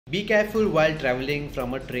Be careful while traveling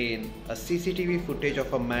from a train. A CCTV footage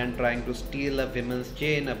of a man trying to steal a woman's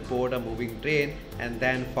chain aboard a moving train and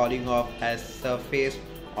then falling off has surfaced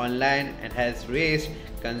online and has raised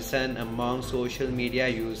concern among social media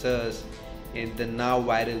users. In the now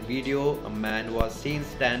viral video, a man was seen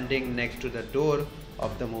standing next to the door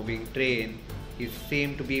of the moving train. He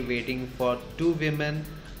seemed to be waiting for two women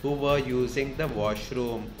who were using the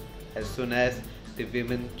washroom. As soon as the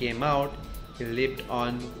women came out, he leaped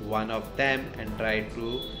on one of them and tried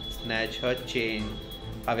to snatch her chain.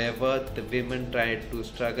 However, the women tried to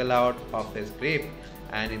struggle out of his grip,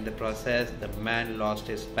 and in the process, the man lost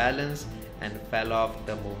his balance and fell off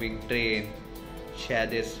the moving train. Share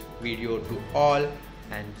this video to all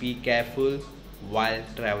and be careful while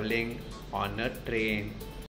traveling on a train.